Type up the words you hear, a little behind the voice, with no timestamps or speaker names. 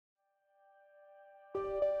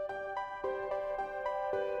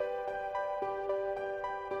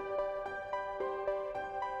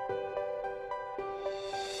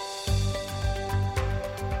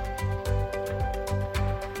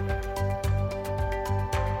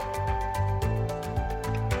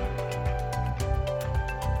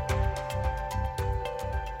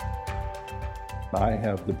I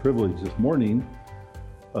have the privilege this morning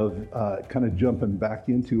of kind of jumping back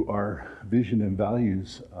into our Vision and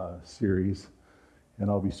Values series, and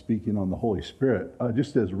I'll be speaking on the Holy Spirit.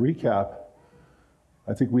 Just as a recap,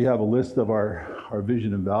 I think we have a list of our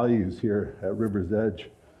vision and values here at River's Edge.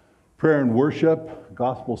 Prayer and worship,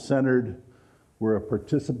 gospel-centered. We're a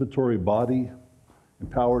participatory body,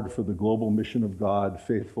 empowered for the global mission of God,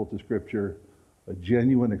 faithful to Scripture, a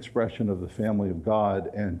genuine expression of the family of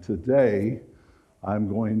God. And today, I'm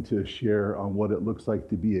going to share on what it looks like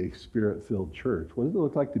to be a Spirit-filled church. What does it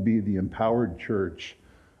look like to be the empowered church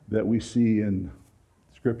that we see in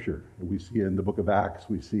Scripture, that we see in the book of Acts,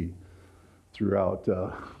 we see throughout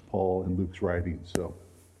Paul and Luke's writings. So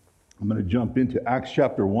I'm going to jump into Acts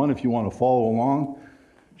chapter 1 if you want to follow along.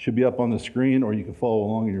 It should be up on the screen, or you can follow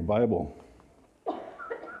along in your Bible. So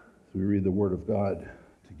we read the Word of God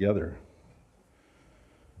together.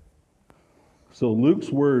 So Luke's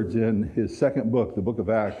words in his second book, the book of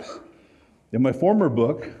Acts. In my former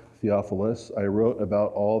book, Theophilus, I wrote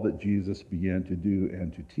about all that Jesus began to do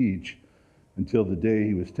and to teach until the day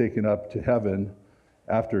he was taken up to heaven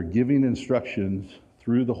after giving instructions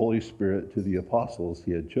through the Holy Spirit to the apostles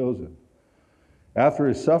he had chosen. After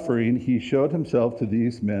his suffering, he showed himself to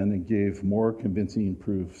these men and gave more convincing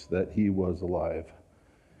proofs that he was alive.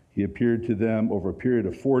 He appeared to them over a period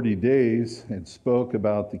of 40 days and spoke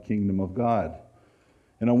about the kingdom of God.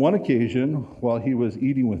 And on one occasion, while he was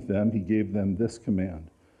eating with them, he gave them this command: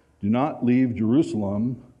 "Do not leave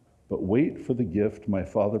Jerusalem, but wait for the gift my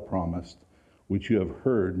Father promised, which you have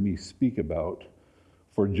heard me speak about.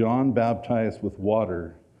 For John baptized with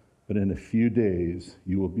water, but in a few days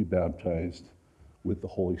you will be baptized with the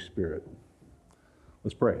Holy Spirit."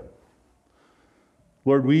 Let's pray.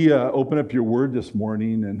 Lord, we open up your word this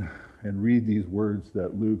morning and read these words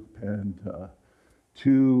that Luke penned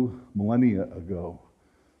 2 millennia ago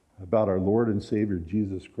about our Lord and Savior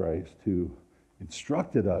Jesus Christ, who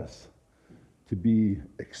instructed us to be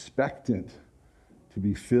expectant, to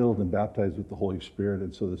be filled and baptized with the Holy Spirit.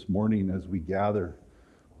 And so this morning as we gather,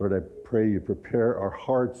 Lord, I pray you prepare our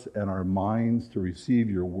hearts and our minds to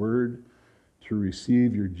receive your word, to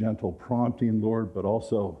receive your gentle prompting, Lord, but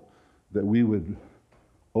also that we would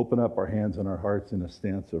open up our hands and our hearts in a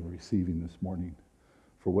stance of receiving this morning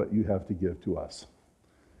for what you have to give to us.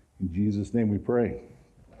 In Jesus' name we pray.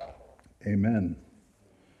 Amen.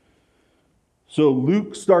 So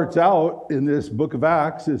Luke starts out in this book of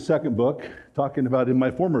Acts, his second book, talking about in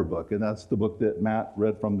my former book, and that's the book that Matt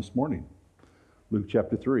read from this morning, Luke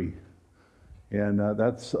chapter 3. And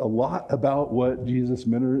that's a lot about what Jesus'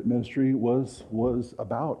 ministry was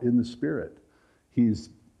about in the Spirit.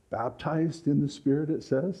 He's baptized in the Spirit, it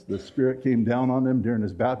says. The Spirit came down on him during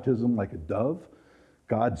his baptism like a dove.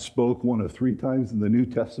 God spoke one of 3 times in the New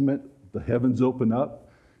Testament. The heavens open up,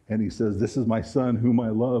 and he says, "This is my Son whom I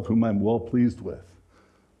love, whom I'm well pleased with."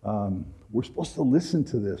 We're supposed to listen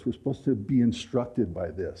to this. We're supposed to be instructed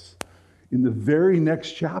by this. In the very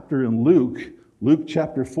next chapter in Luke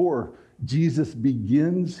chapter 4, Jesus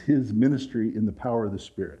begins his ministry in the power of the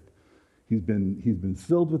Spirit. He's been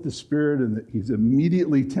filled with the Spirit, and he's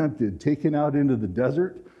immediately tempted, taken out into the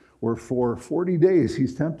desert, where for 40 days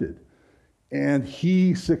he's tempted. And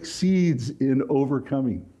he succeeds in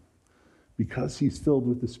overcoming because he's filled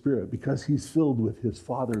with the Spirit, because he's filled with his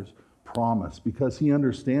Father's promise, because he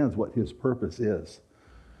understands what his purpose is.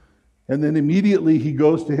 And then immediately he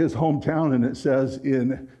goes to his hometown, and it says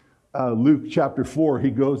in Luke chapter 4, he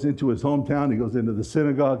goes into his hometown, he goes into the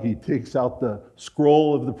synagogue, he takes out the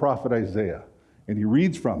scroll of the prophet Isaiah, and he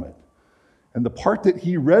reads from it. And the part that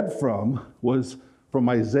he read from was from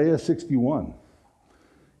Isaiah 61.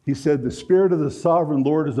 He said, "The Spirit of the Sovereign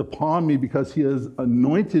Lord is upon me, because he has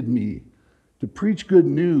anointed me to preach good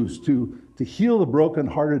news, to heal the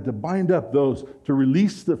brokenhearted, to bind up those, to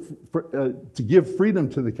release to give freedom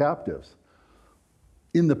to the captives."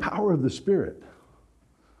 In the power of the Spirit.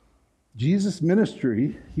 Jesus'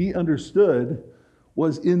 ministry, he understood,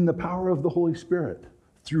 was in the power of the Holy Spirit.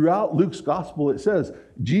 Throughout Luke's gospel, it says,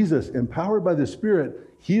 Jesus, empowered by the Spirit,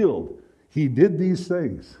 healed. He did these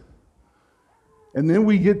things. And then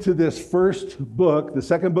we get to this first book, the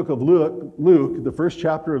second book of Luke, the first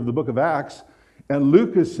chapter of the book of Acts, and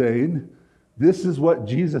Luke is saying, this is what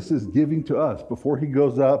Jesus is giving to us before he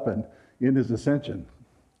goes up and in his ascension.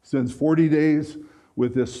 Spends 40 days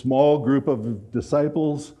with this small group of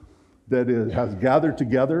disciples that has gathered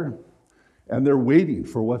together, and they're waiting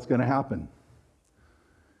for what's going to happen.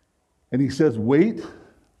 And he says, wait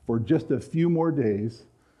for just a few more days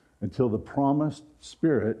until the promised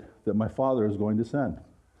Spirit that my Father is going to send.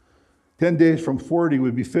 10 days from 40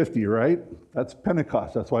 would be 50, right? That's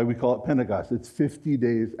Pentecost. That's why we call it Pentecost. It's 50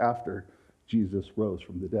 days after Jesus rose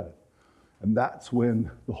from the dead. And that's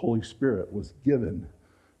when the Holy Spirit was given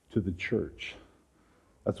to the church.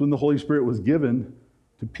 That's when the Holy Spirit was given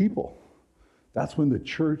to people. That's when the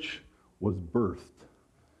church was birthed.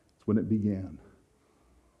 It's when it began.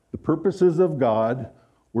 The purposes of God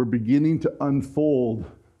were beginning to unfold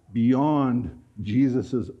beyond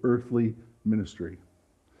Jesus' earthly ministry.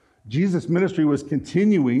 Jesus' ministry was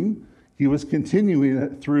continuing. He was continuing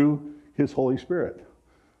it through his Holy Spirit.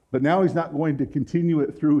 But now he's not going to continue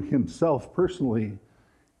it through himself personally.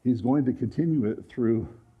 He's going to continue it through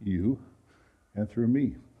you and through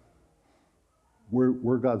me.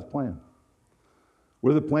 We're God's plan.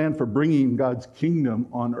 We're the plan for bringing God's kingdom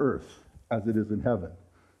on earth as it is in heaven.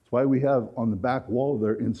 That's why we have on the back wall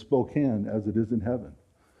there in Spokane as it is in heaven.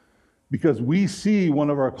 Because we see one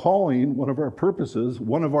of our calling, one of our purposes,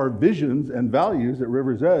 one of our visions and values at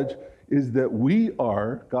River's Edge is that we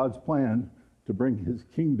are God's plan to bring his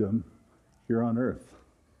kingdom here on earth.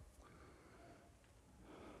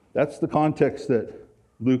 That's the context that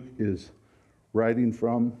Luke is writing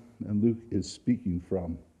from and Luke is speaking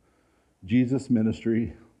from. Jesus'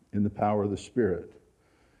 ministry in the power of the Spirit.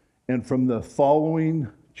 And from the following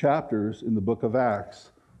chapters in the book of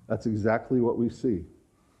Acts, that's exactly what we see.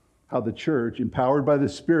 How the church, empowered by the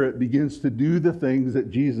Spirit, begins to do the things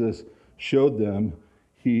that Jesus showed them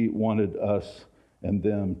he wanted us and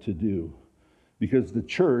them to do. Because the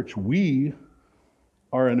church, we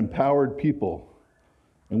are an empowered people,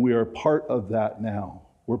 and we are part of that now.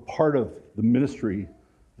 We're part of the ministry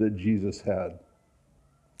that Jesus had.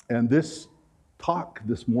 And this talk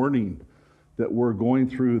this morning that we're going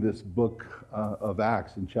through this book of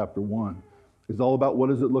Acts in chapter 1 is all about what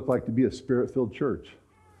does it look like to be a Spirit-filled church?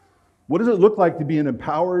 What does it look like to be an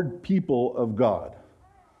empowered people of God?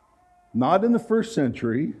 Not in the first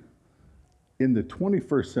century, in the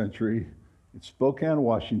 21st century, in Spokane,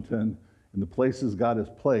 Washington, in the places God has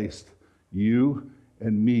placed you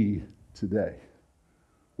and me today.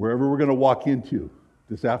 Wherever we're going to walk into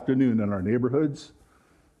this afternoon in our neighborhoods,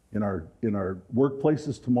 in our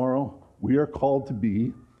workplaces tomorrow, we are called to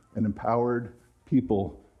be an empowered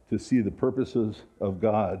people to see the purposes of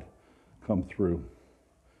God come through.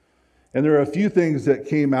 And there are a few things that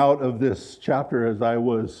came out of this chapter as I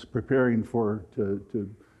was preparing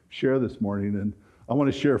to share this morning, and I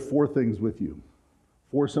want to share 4 things with you.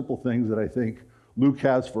 4 simple things that I think Luke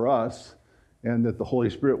has for us and that the Holy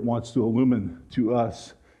Spirit wants to illumine to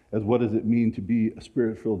us as what does it mean to be a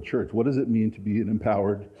Spirit-filled church? What does it mean to be an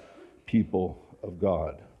empowered people of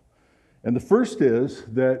God? And the first is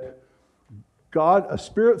that God, a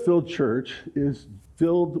Spirit-filled church, is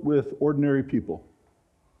filled with ordinary people.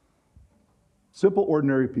 Simple,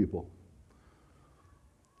 ordinary people.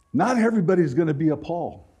 Not everybody's going to be a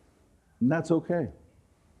Paul, and that's okay.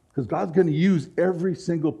 Because God's going to use every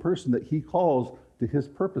single person that he calls to his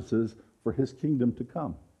purposes for his kingdom to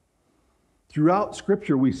come. Throughout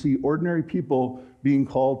Scripture, we see ordinary people being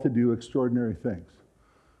called to do extraordinary things.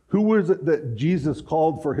 Who was it that Jesus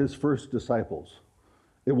called for his first disciples?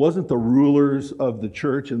 It wasn't the rulers of the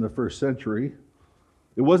church in the first century.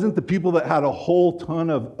 It wasn't the people that had a whole ton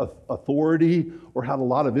of authority or had a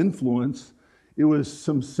lot of influence. It was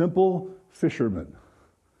some simple fishermen.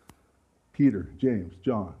 Peter, James,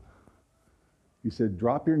 John. He said,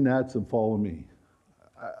 drop your nets and follow me.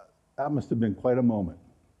 That must have been quite a moment.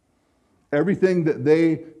 Everything that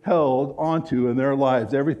they held onto in their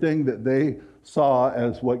lives, everything that they saw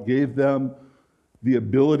as what gave them the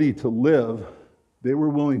ability to live, they were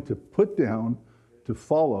willing to put down to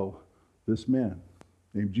follow this man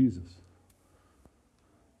named Jesus.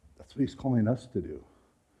 That's what he's calling us to do.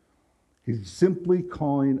 He's simply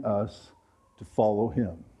calling us to follow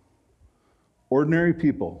him. Ordinary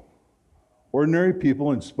people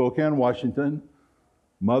in Spokane, Washington,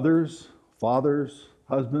 mothers, fathers,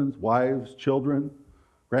 husbands, wives, children,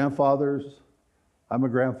 grandfathers. I'm a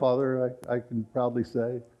grandfather, I can proudly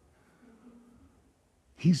say.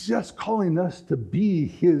 He's just calling us to be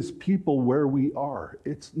his people where we are.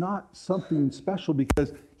 It's not something special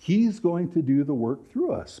because he's going to do the work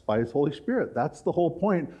through us by his Holy Spirit. That's the whole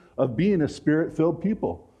point of being a Spirit-filled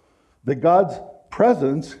people. That God's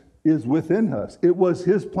presence is within us. It was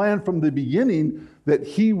his plan from the beginning that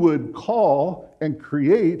he would call and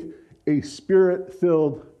create a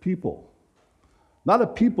Spirit-filled people. Not a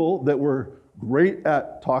people that were great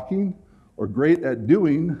at talking or great at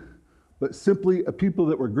doing, but simply a people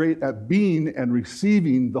that were great at being and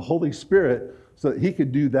receiving the Holy Spirit so that he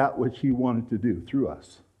could do that which he wanted to do through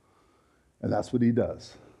us. And that's what he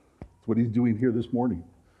does. That's what he's doing here this morning.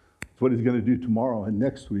 It's what he's going to do tomorrow and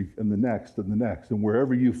next week and the next and the next. And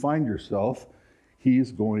wherever you find yourself,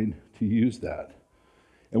 he's going to use that.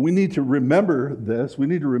 And we need to remember this. We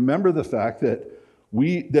need to remember the fact that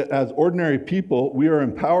that as ordinary people, we are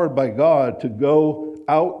empowered by God to go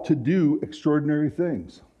out to do extraordinary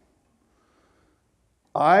things.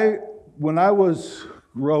 When I was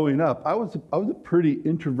growing up, I was a pretty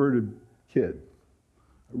introverted kid.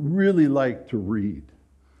 I really liked to read.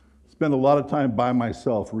 Spent a lot of time by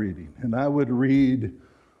myself reading. And I would read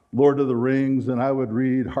Lord of the Rings, and I would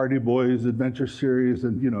read Hardy Boys Adventure Series,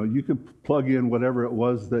 and you could plug in whatever it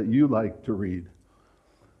was that you liked to read.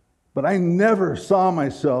 But I never saw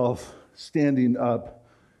myself standing up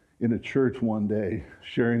in a church one day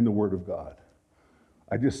sharing the Word of God.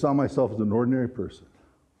 I just saw myself as an ordinary person.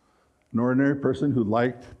 An ordinary person who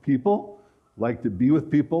liked people, liked to be with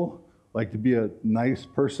people, liked to be a nice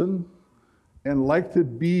person, and liked to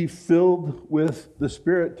be filled with the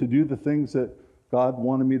Spirit to do the things that God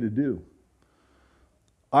wanted me to do.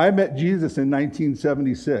 I met Jesus in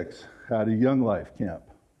 1976 at a Young Life camp.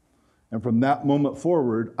 And from that moment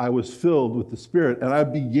forward, I was filled with the Spirit. And I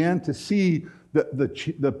began to see that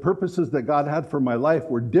the purposes that God had for my life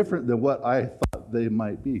were different than what I thought they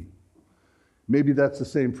might be. Maybe that's the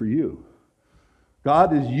same for you.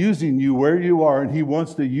 God is using you where you are, and He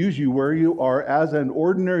wants to use you where you are as an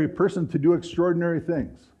ordinary person to do extraordinary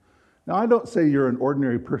things. Now, I don't say you're an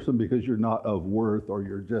ordinary person because you're not of worth or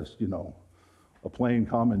you're just, a plain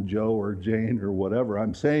common Joe or Jane or whatever.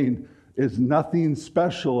 I'm saying is nothing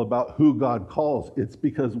special about who God calls. It's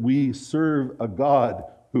because we serve a God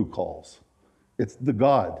who calls. It's the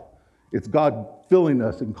God. It's God filling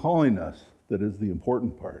us and calling us that is the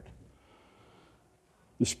important part.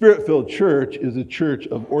 The Spirit-filled church is a church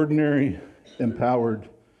of ordinary, empowered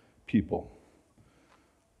people.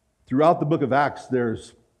 Throughout the book of Acts,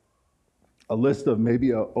 there's a list of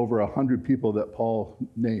maybe over 100 people that Paul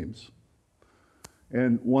names.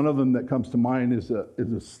 And one of them that comes to mind is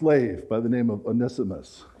a slave by the name of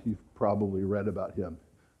Onesimus. You've probably read about him.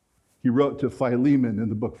 He wrote to Philemon in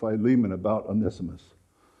the book Philemon about Onesimus.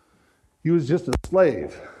 He was just a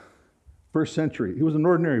slave, first century. He was an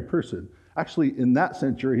ordinary person. Actually, in that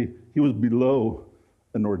century, he was below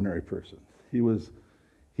an ordinary person. He was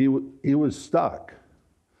stuck.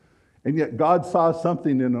 And yet God saw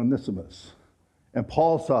something in Onesimus, and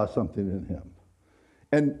Paul saw something in him.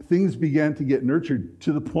 And things began to get nurtured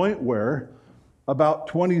to the point where about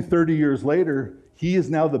 20, 30 years later, he is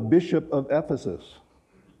now the bishop of Ephesus.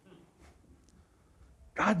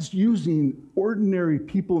 God's using ordinary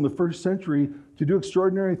people in the first century to do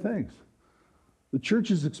extraordinary things. The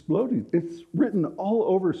church is exploding. It's written all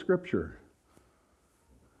over Scripture.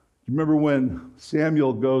 You remember when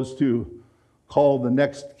Samuel goes to call the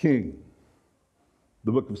next king,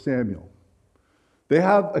 the book of Samuel. They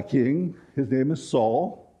have a king. His name is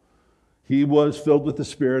Saul. He was filled with the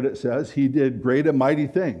Spirit, it says. He did great and mighty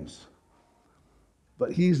things.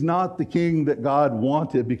 But he's not the king that God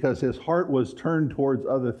wanted because his heart was turned towards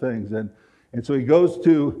other things. And so he goes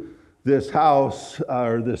to this house,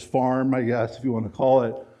 or this farm, I guess, if you want to call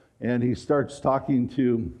it, and he starts talking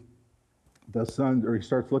to the sons, or he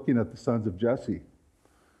starts looking at the sons of Jesse.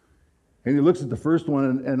 And he looks at the first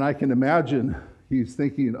one, and I can imagine he's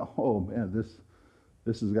thinking, oh man,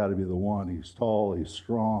 this has got to be the one. He's tall, he's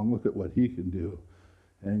strong, look at what he can do.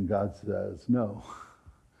 And God says, no.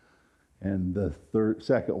 And the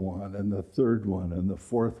second one, and the third one, and the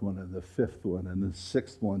fourth one, and the fifth one, and the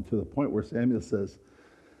sixth one, to the point where Samuel says,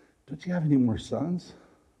 don't you have any more sons?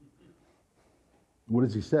 What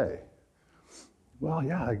does he say? Well,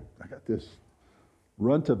 yeah, I got this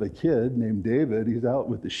runt of a kid named David. He's out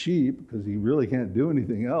with the sheep because he really can't do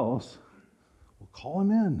anything else. Well, call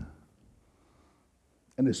him in.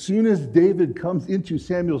 And as soon as David comes into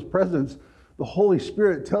Samuel's presence, the Holy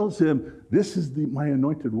Spirit tells him, this is my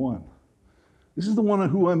anointed one. This is the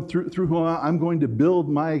one through whom I'm going to build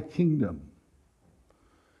my kingdom.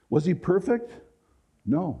 Was he perfect?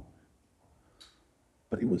 No.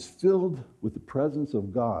 But he was filled with the presence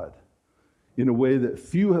of God in a way that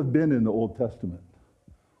few have been in the Old Testament.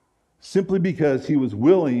 Simply because he was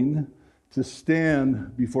willing to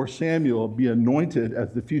stand before Samuel, be anointed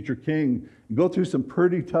as the future king, and go through some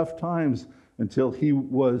pretty tough times until he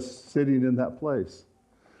was sitting in that place.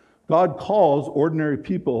 God calls ordinary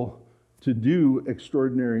people to do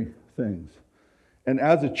extraordinary things. And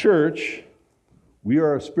as a church, we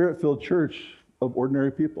are a Spirit-filled church of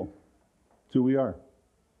ordinary people. That's who we are.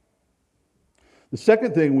 The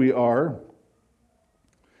second thing we are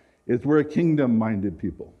is we're a kingdom-minded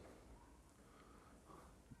people.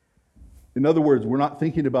 In other words, we're not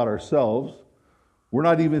thinking about ourselves. We're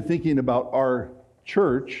not even thinking about our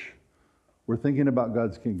church. We're thinking about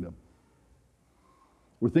God's kingdom.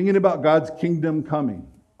 We're thinking about God's kingdom coming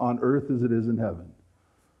on earth as it is in heaven.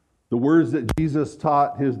 The words that Jesus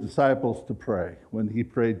taught his disciples to pray when he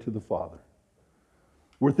prayed to the Father.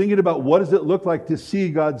 We're thinking about what does it look like to see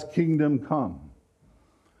God's kingdom come.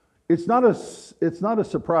 It's not a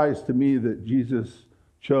surprise to me that Jesus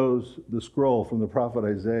chose the scroll from the prophet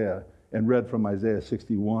Isaiah and read from Isaiah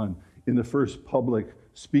 61 in the first public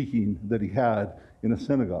speaking that he had in a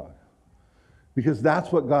synagogue. Because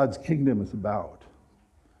that's what God's kingdom is about.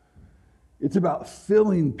 It's about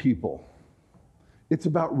filling people. It's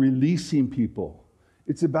about releasing people.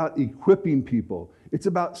 It's about equipping people. It's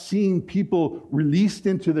about seeing people released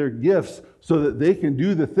into their gifts so that they can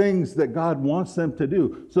do the things that God wants them to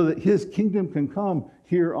do, so that his kingdom can come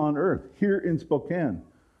here on earth, here in Spokane,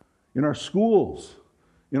 in our schools,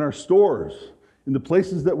 in our stores, in the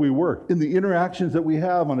places that we work, in the interactions that we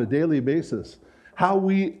have on a daily basis, how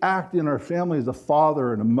we act in our family as a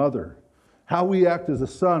father and a mother, how we act as a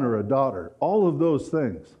son or a daughter, all of those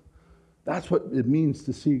things. That's what it means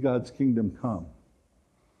to see God's kingdom come.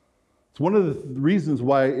 It's one of the reasons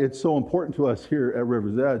why it's so important to us here at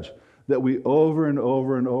River's Edge that we over and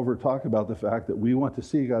over and over talk about the fact that we want to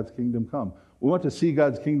see God's kingdom come. We want to see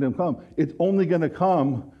God's kingdom come. It's only going to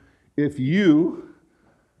come if you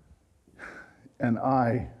and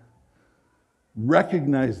I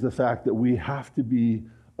recognize the fact that we have to be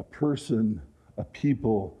a person, a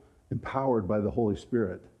people empowered by the Holy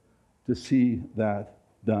Spirit to see that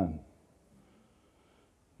done.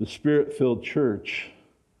 The Spirit-filled church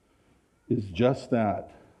is just that.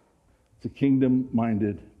 It's a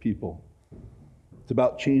kingdom-minded people. It's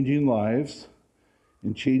about changing lives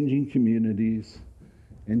and changing communities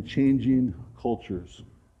and changing cultures.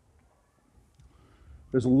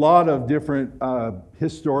 There's a lot of different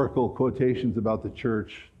historical quotations about the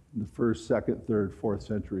church in the first, second, third, fourth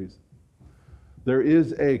centuries. There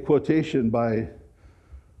is a quotation by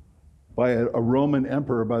a Roman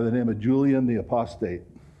emperor by the name of Julian the Apostate.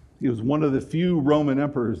 He was one of the few Roman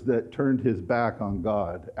emperors that turned his back on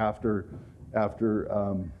God after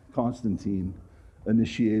Constantine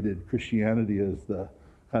initiated Christianity as the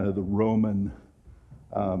kind of the Roman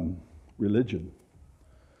religion.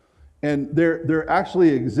 And there actually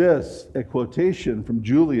exists a quotation from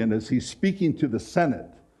Julian as he's speaking to the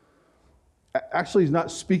Senate. Actually, he's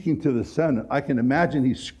not speaking to the Senate. I can imagine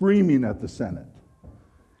he's screaming at the Senate.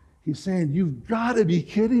 He's saying, "You've got to be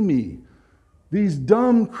kidding me. These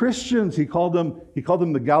dumb Christians," he called them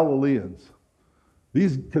the Galileans.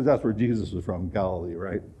 Because that's where Jesus was from, Galilee,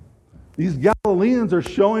 right? "These Galileans are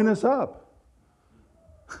showing us up.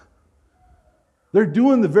 They're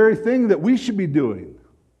doing the very thing that we should be doing.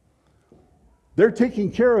 They're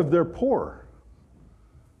taking care of their poor.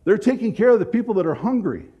 They're taking care of the people that are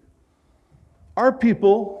hungry. Our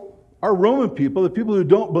people, our Roman people, the people who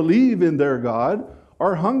don't believe in their God,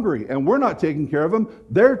 are hungry, and we're not taking care of them.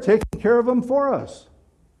 They're taking care of them for us."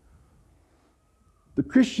 The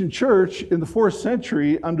Christian church in the 4th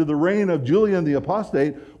century, under the reign of Julian the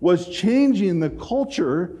Apostate, was changing the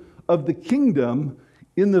culture of the kingdom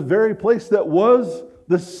in the very place that was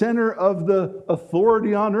the center of the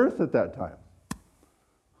authority on earth at that time.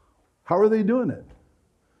 How are they doing it?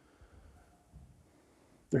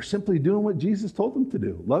 They're simply doing what Jesus told them to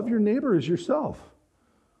do. Love your neighbor as yourself.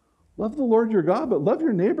 Love the Lord your God, but love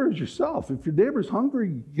your neighbor as yourself. If your neighbor's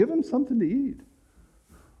hungry, give him something to eat.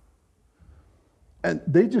 And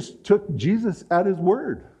they just took Jesus at his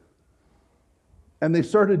word. And they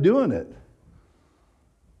started doing it.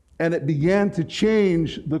 And it began to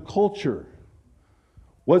change the culture.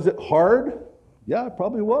 Was it hard? Yeah, it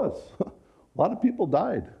probably was. A lot of people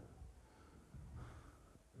died.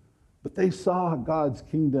 But they saw God's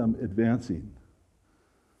kingdom advancing.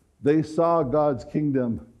 They saw God's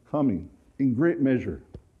kingdom coming in great measure.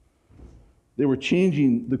 They were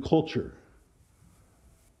changing the culture.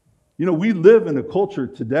 You know, we live in a culture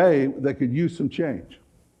today that could use some change.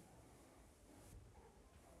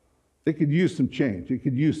 It could use some change. It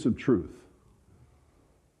could use some truth.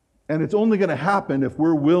 And it's only going to happen if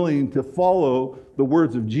we're willing to follow the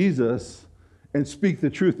words of Jesus and speak the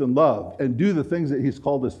truth in love and do the things that he's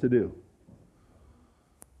called us to do.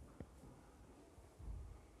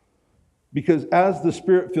 Because as the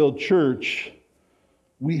Spirit-filled church,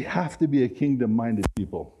 we have to be a kingdom-minded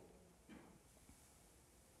people.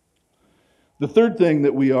 The third thing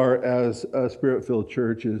that we are as a Spirit-filled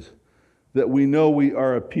church is that we know we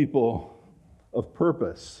are a people of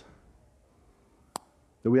purpose.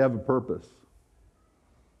 That we have a purpose.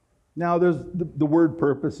 Now, there's the word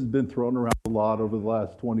purpose has been thrown around a lot over the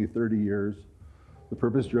last 20, 30 years. The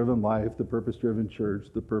purpose-driven life, the purpose-driven church,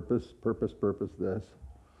 the purpose this.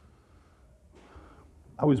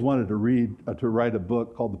 I always wanted to write a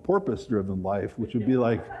book called The Porpoise-Driven Life, which would be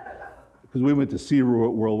like Because we went to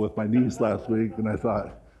SeaWorld with my niece last week, and I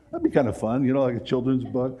thought, that'd be kind of fun, like a children's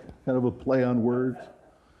book, kind of a play on words.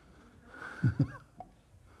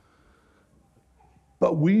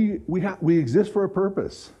 But we exist for a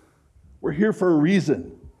purpose. We're here for a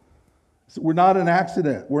reason. So we're not an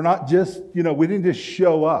accident. We're not just, we didn't just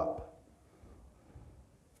show up.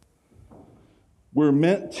 We're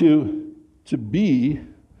meant to be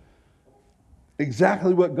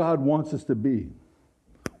exactly what God wants us to be.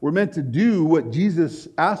 We're meant to do what Jesus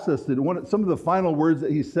asked us to do. Some of the final words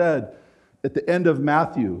that he said at the end of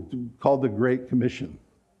Matthew, called the Great Commission.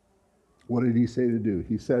 What did he say to do?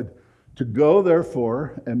 He said, to go,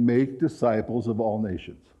 therefore, and make disciples of all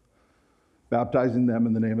nations, baptizing them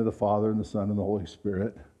in the name of the Father and the Son and the Holy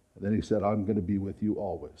Spirit. And then he said, I'm going to be with you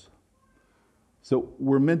always. So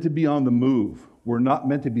we're meant to be on the move. We're not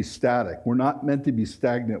meant to be static. We're not meant to be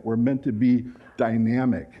stagnant. We're meant to be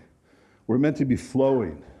dynamic. We're meant to be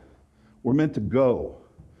flowing. We're meant to go.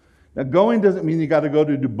 Now, going doesn't mean you got to go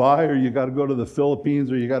to Dubai or you got to go to the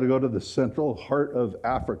Philippines or you got to go to the central heart of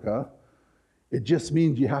Africa. It just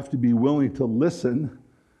means you have to be willing to listen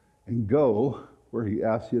and go where he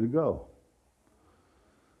asks you to go.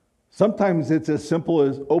 Sometimes it's as simple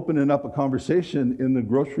as opening up a conversation in the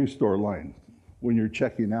grocery store line when you're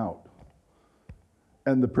checking out.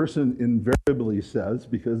 And the person invariably says,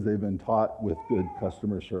 because they've been taught with good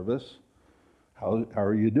customer service, how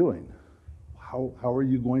are you doing? How are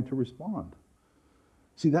you going to respond?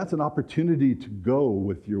 See, that's an opportunity to go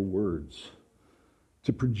with your words,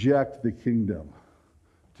 to project the kingdom,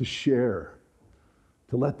 to share,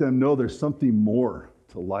 to let them know there's something more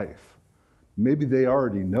to life. Maybe they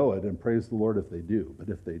already know it, and praise the Lord if they do. But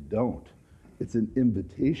if they don't, it's an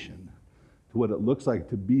invitation to what it looks like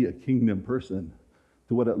to be a kingdom person,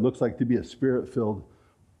 to what it looks like to be a spirit-filled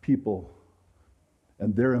people.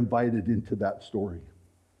 And they're invited into that story.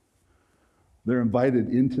 They're invited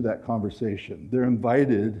into that conversation. They're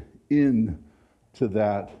invited into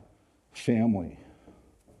that family.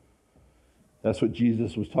 That's what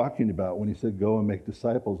Jesus was talking about when he said, go and make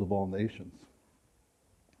disciples of all nations.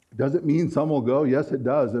 Does it mean some will go? Yes, it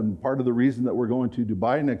does. And part of the reason that we're going to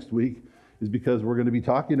Dubai next week is because we're going to be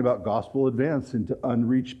talking about gospel advance into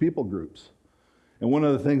unreached people groups. And one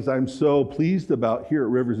of the things I'm so pleased about here at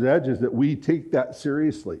River's Edge is that we take that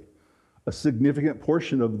seriously. A significant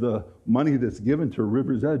portion of the money that's given to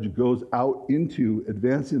River's Edge goes out into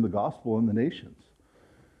advancing the gospel in the nations.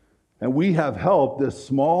 And we have helped this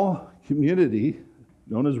small community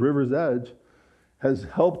known as River's Edge has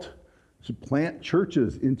helped to plant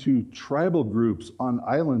churches into tribal groups on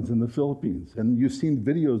islands in the Philippines. And you've seen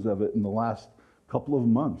videos of it in the last couple of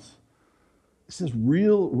months. This is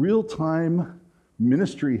real-time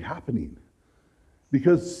ministry happening.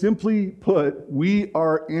 Because simply put, we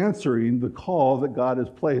are answering the call that God has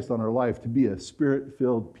placed on our life to be a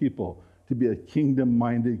spirit-filled people, to be a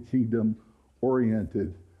kingdom-minded,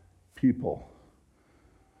 kingdom-oriented people.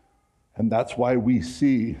 And that's why we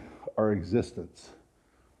see our existence.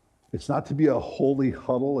 It's not to be a holy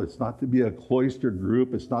huddle. It's not to be a cloistered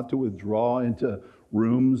group. It's not to withdraw into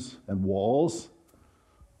rooms and walls.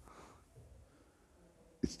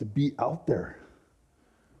 It's to be out there.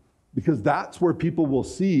 Because that's where people will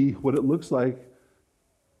see what it looks like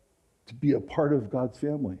to be a part of God's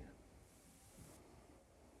family.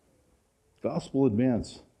 Gospel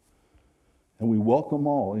advance. And we welcome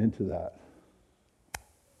all into that.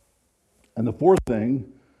 And the fourth thing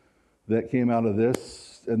that came out of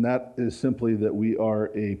this, and that is simply that we are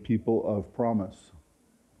a people of promise.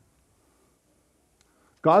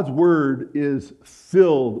 God's word is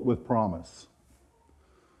filled with promise.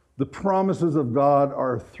 The promises of God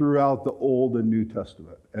are throughout the Old and New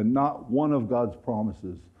Testament, and not one of God's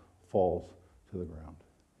promises falls to the ground.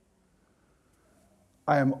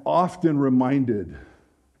 I am often reminded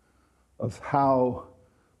of how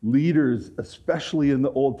leaders, especially in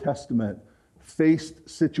the Old Testament, faced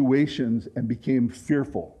situations and became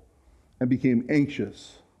fearful and became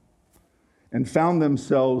anxious and found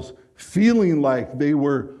themselves feeling like they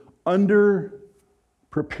were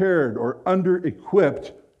under-prepared or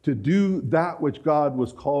under-equipped to do that which God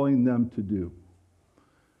was calling them to do.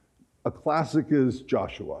 A classic is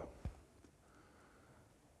Joshua.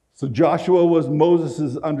 So Joshua was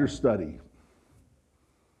Moses' understudy.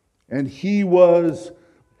 And he was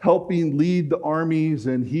helping lead the armies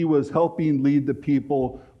and he was helping lead the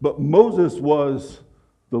people, but Moses was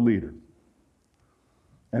the leader.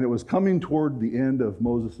 And it was coming toward the end of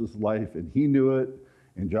Moses' life, and he knew it,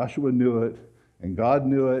 and Joshua knew it, and God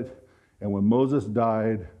knew it. And when Moses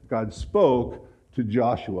died, God spoke to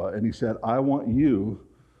Joshua, and he said, I want you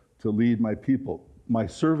to lead my people. My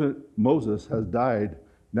servant Moses has died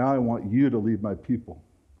Now I want you to lead my people.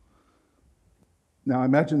 Now, I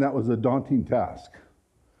imagine that was a daunting task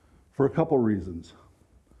for a couple reasons.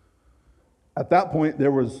 At that point,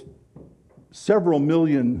 there was several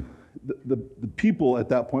million, the people at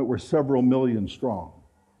that point were several million strong.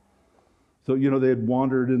 So, they had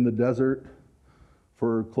wandered in the desert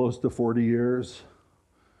for close to 40 years.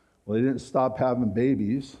 Well, they didn't stop having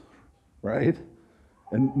babies, right?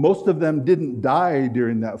 And most of them didn't die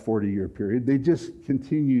during that 40-year period. They just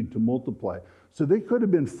continued to multiply. So they could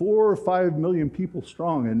have been 4 or 5 million people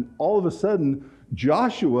strong. And all of a sudden,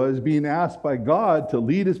 Joshua is being asked by God to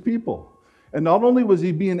lead his people. And not only was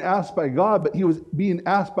he being asked by God, but he was being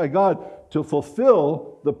asked by God to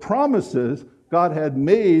fulfill the promises God had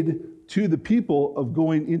made to the people of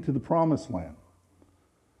going into the promised land.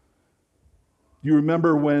 Do you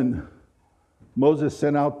remember when Moses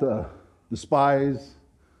sent out the spies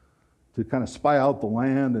to kind of spy out the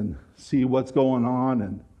land and see what's going on?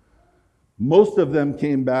 And most of them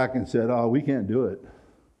came back and said, "Oh, we can't do it.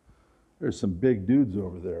 There's some big dudes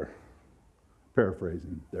over there."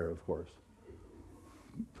 Paraphrasing there, of course.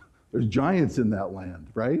 There's giants in that land,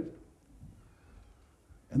 right?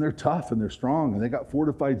 And they're tough and they're strong and they got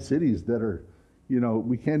fortified cities that are,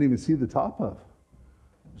 we can't even see the top of.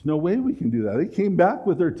 There's no way we can do that. They came back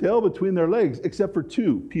with their tail between their legs, except for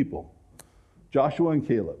 2 people, Joshua and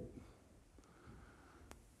Caleb.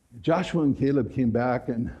 Joshua and Caleb came back,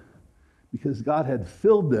 and because God had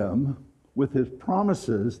filled them with his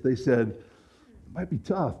promises, they said, "It might be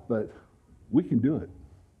tough, but we can do it.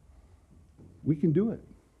 We can do it."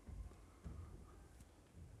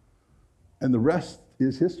 And the rest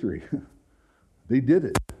is history. They did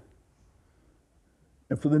it.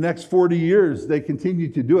 And for the next 40 years, they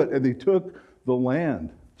continued to do it. And they took the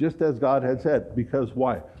land, just as God had said. Because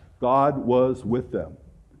why? God was with them.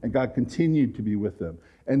 And God continued to be with them.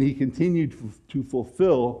 And he continued to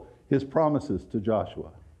fulfill his promises to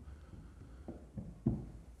Joshua.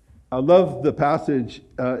 I love the passage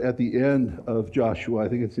at the end of Joshua. I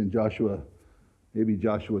think it's in Joshua, maybe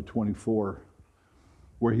Joshua 24,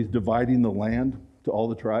 where he's dividing the land to all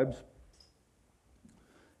the tribes.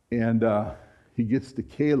 And he gets to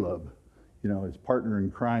Caleb, his partner in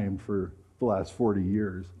crime for the last 40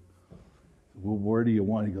 years. "Well, where do you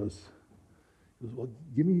want?" He goes, "Well,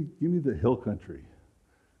 give me the hill country.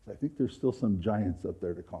 I think there's still some giants up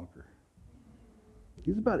there to conquer."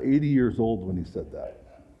 He's about 80 years old when he said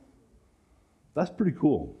that. That's pretty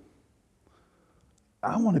cool.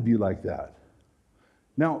 I want to be like that.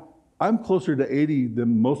 Now, I'm closer to 80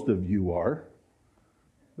 than most of you are.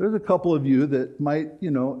 There's a couple of you that might,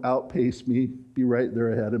 outpace me, be right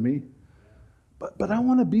there ahead of me. But I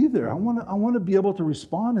want to be there. I want to be able to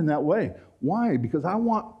respond in that way. Why? Because I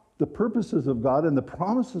want the purposes of God and the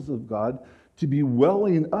promises of God to be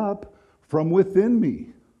welling up from within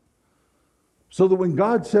me. So that when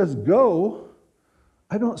God says go,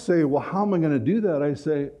 I don't say, "Well, how am I going to do that?" I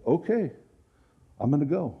say, "Okay, I'm going to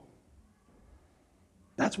go."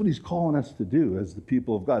 That's what he's calling us to do as the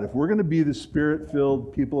people of God. If we're going to be the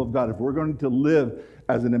Spirit-filled people of God, if we're going to live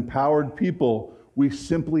as an empowered people, we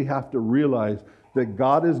simply have to realize that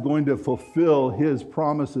God is going to fulfill his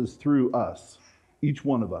promises through us, each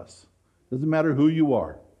one of us. Doesn't matter who you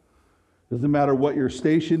are. Doesn't matter what your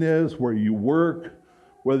station is, where you work,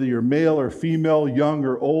 whether you're male or female, young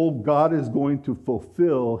or old, God is going to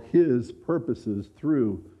fulfill his purposes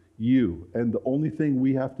through you. And the only thing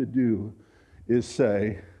we have to do is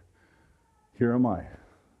say, "Here am I.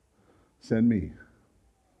 Send me.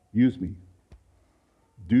 Use me.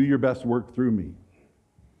 Do your best work through me."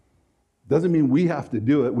 Doesn't mean we have to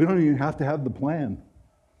do it. We don't even have to have the plan.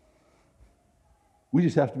 We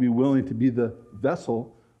just have to be willing to be the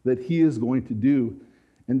vessel that he is going to do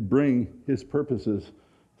and bring his purposes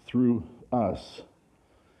through us.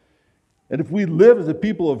 And if we live as a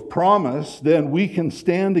people of promise, then we can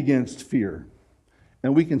stand against fear.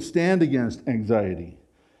 And we can stand against anxiety.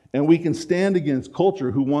 And we can stand against culture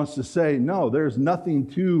who wants to say, "No, there's nothing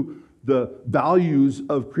to the values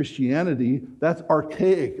of Christianity. That's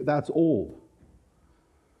archaic. That's old."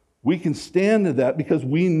 We can stand to that because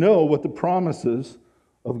we know what the promises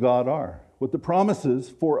of God are, what the promises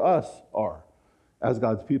for us are as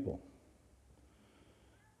God's people.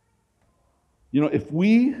 If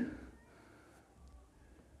we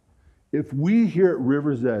here at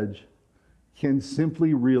River's Edge can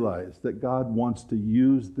simply realize that God wants to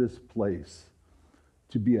use this place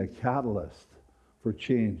to be a catalyst for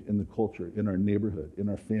change in the culture, in our neighborhood, in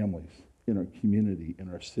our families, in our community, in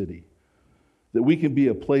our city, that we can be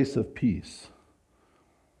a place of peace,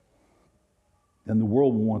 and the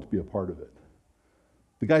world will want to be a part of it.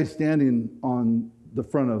 The guy standing on the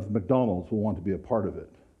front of McDonald's will want to be a part of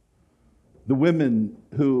it. The women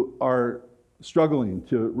who are struggling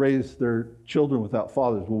to raise their children without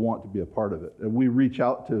fathers will want to be a part of it. And we reach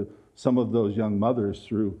out to some of those young mothers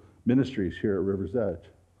through ministries here at River's Edge.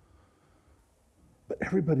 But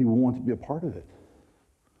everybody will want to be a part of it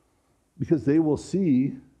because they will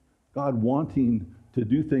see God wanting to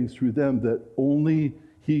do things through them that only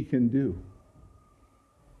He can do.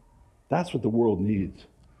 That's what the world needs.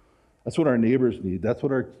 That's what our neighbors need. That's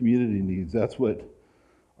what our community needs. That's what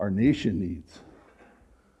our nation needs.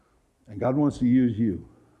 And God wants to use you,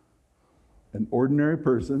 an ordinary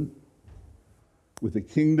person with a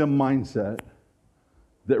kingdom mindset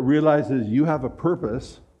that realizes you have a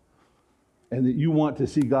purpose and that you want to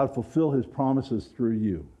see God fulfill His promises through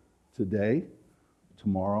you today,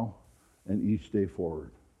 tomorrow, and each day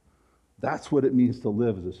forward. That's what it means to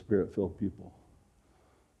live as a Spirit-filled people.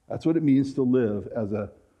 That's what it means to live as a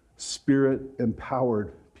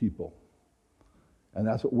Spirit-empowered people. And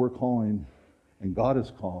that's what we're calling, and God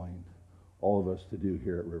is calling, all of us to do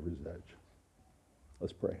here at River's Edge.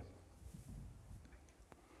 Let's pray.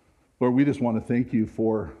 Lord, we just want to thank you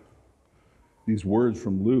for these words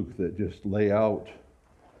from Luke that just lay out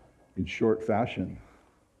in short fashion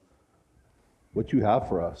what you have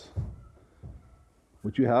for us.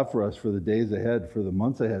 What you have for us for the days ahead, for the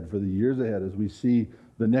months ahead, for the years ahead, as we see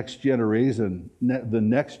the next generation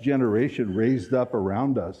raised up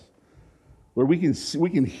around us. Lord, we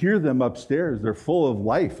can hear them upstairs. They're full of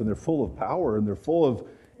life, and they're full of power, and they're full of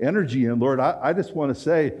energy. And Lord, I just want to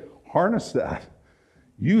say, harness that.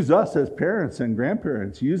 Use us as parents and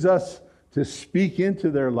grandparents. Use us to speak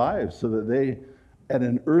into their lives so that they, at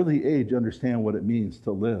an early age, understand what it means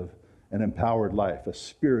to live an empowered life, a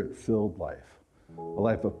Spirit-filled life, a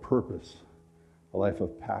life of purpose, a life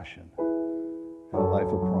of passion, and a life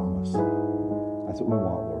of promise. That's what we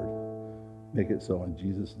want, Lord. Make it so in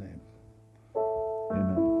Jesus' name.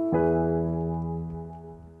 Amen.